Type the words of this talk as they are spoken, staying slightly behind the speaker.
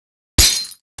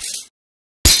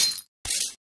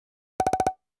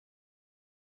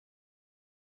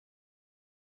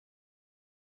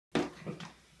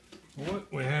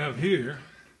What we have here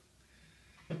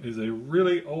is a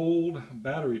really old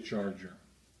battery charger.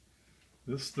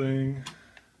 This thing,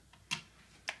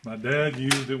 my dad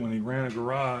used it when he ran a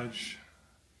garage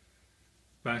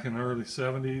back in the early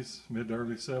 70s, mid to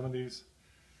early 70s.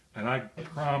 And I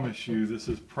promise you this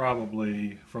is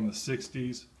probably from the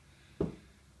 60s.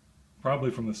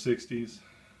 Probably from the 60s.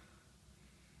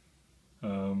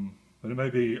 But it may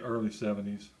be early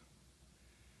 70s.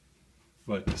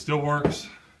 But it still works.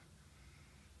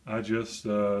 I just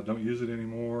don't use it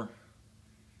anymore.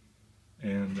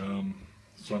 And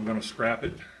so I'm going to scrap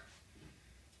it.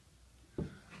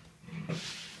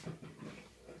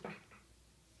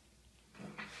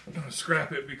 I'm going to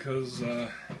scrap it because,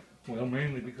 well,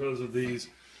 mainly because of these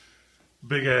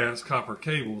big ass copper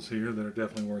cables here that are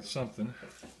definitely worth something.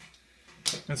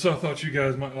 And so I thought you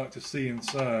guys might like to see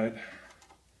inside.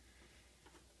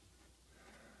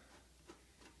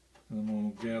 And I'm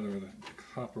going to gather the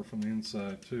copper from the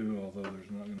inside too, although there's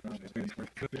not going to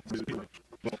be.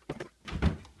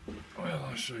 Well,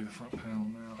 I'll show you the front panel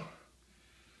now.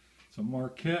 It's a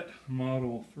Marquette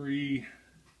Model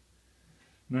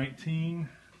 319.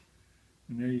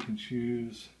 And there you can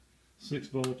choose 6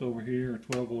 volt over here or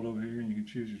 12 volt over here, and you can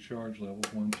choose your charge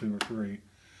levels, 1, 2, or 3.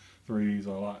 3s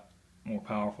are a lot more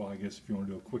powerful, I guess, if you want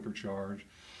to do a quicker charge,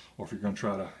 or if you're going to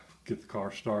try to get the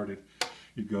car started,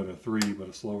 you'd go to 3, but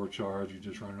a slower charge, you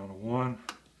just run it on a 1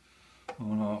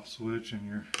 on-off switch and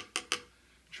your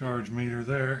charge meter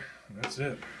there, and that's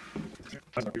it.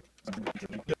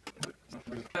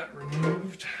 That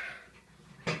removed.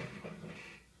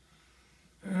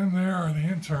 And there are the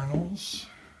internals.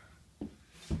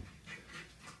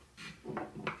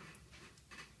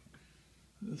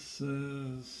 This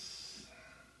is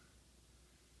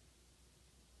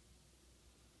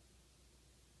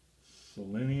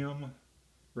selenium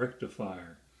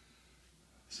rectifier.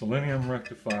 Selenium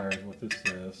rectifier is what this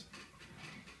says.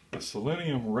 A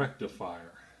selenium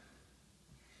rectifier.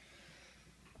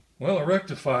 Well, a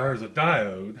rectifier is a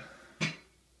diode.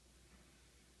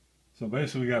 So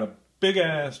basically we got a big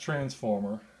ass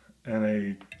transformer and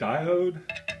a diode,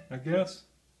 I guess.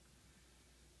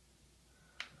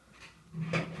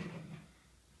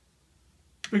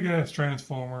 Big ass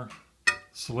transformer,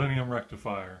 selenium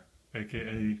rectifier,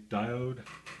 aka diode.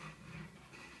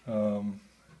 You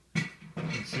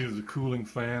can see there's a cooling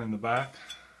fan in the back.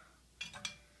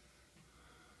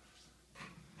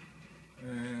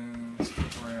 And let's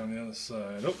flip around the other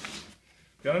side. Oh,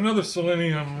 got another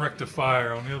selenium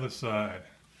rectifier on the other side.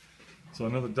 So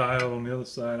another diode on the other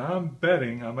side. I'm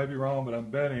betting, I may be wrong, but I'm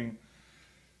betting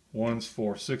one's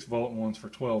for 6 volt and one's for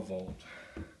 12 volt.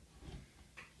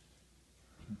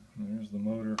 And there's the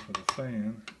motor for the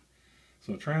fan.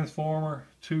 So transformer,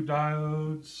 2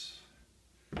 diodes.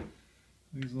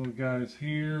 These little guys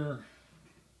here.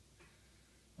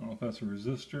 I don't know if that's a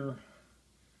resistor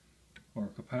or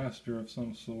a capacitor of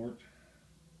some sort.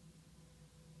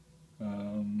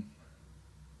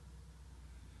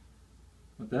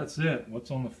 But that's it. What's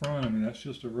on the front? I mean, that's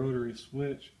just a rotary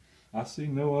switch. I see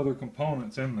no other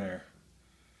components in there.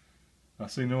 I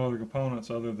see no other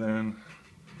components other than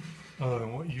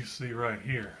what you see right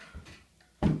here.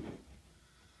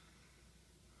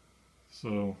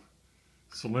 So,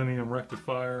 selenium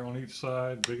rectifier on each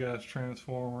side, big ass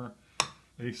transformer,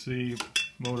 AC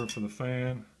motor for the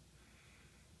fan.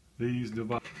 These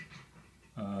devices,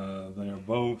 they are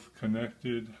both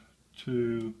connected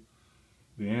to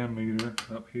the ammeter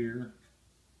up here,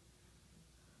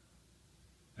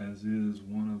 as is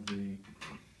one of the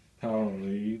power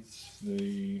leads.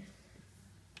 The,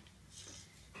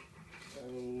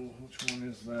 oh, which one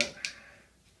is that?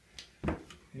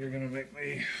 You're going to make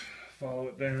me follow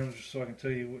it down just so I can tell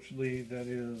you which lead that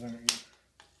is, aren't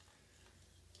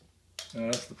you?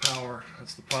 That's the power,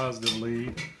 that's the positive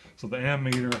lead. So the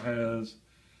ammeter has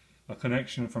a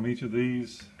connection from each of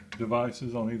these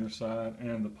devices on either side,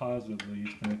 and the positive lead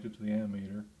is connected to the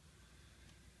ammeter.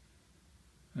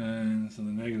 And so the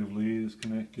negative lead is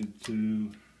connected to,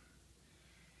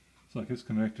 it's like it's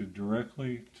connected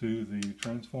directly to the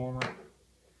transformer.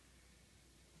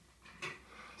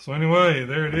 So anyway,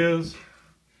 there it is.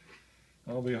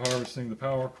 I'll be harvesting the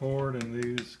power cord and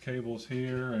these cables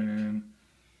here, and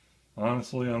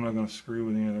honestly I'm not going to screw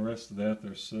with any of the rest of that.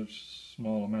 There's such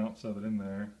small amounts of it in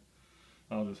there.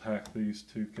 I'll just hack these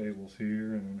 2 cables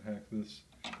here and then hack this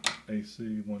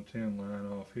AC 110 line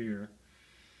off here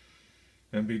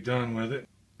and be done with it.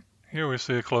 Here we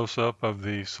see a close-up of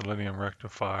the selenium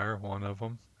rectifier, one of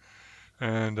them,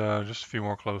 and just a few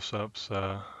more close-ups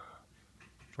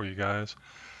for you guys.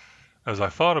 As I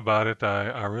thought about it,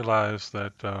 I realized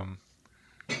that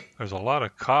there's a lot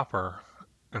of copper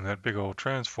and that big old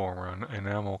transformer on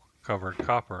enamel covered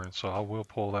copper, and so I will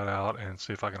pull that out and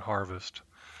see if I can harvest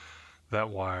that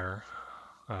wire,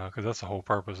 because that's the whole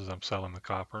purpose is I'm selling the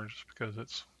copper just because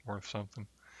it's worth something.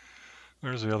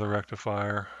 There's the other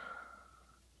rectifier,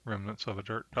 remnants of a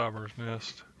dirt dauber's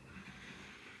nest.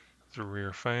 The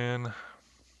rear fan,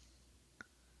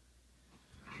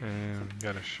 and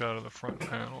got a shot of the front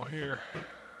panel here.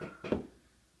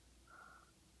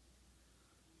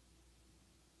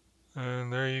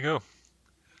 And there you go.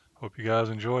 Hope you guys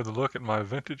enjoyed the look at my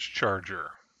vintage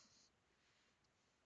Charger.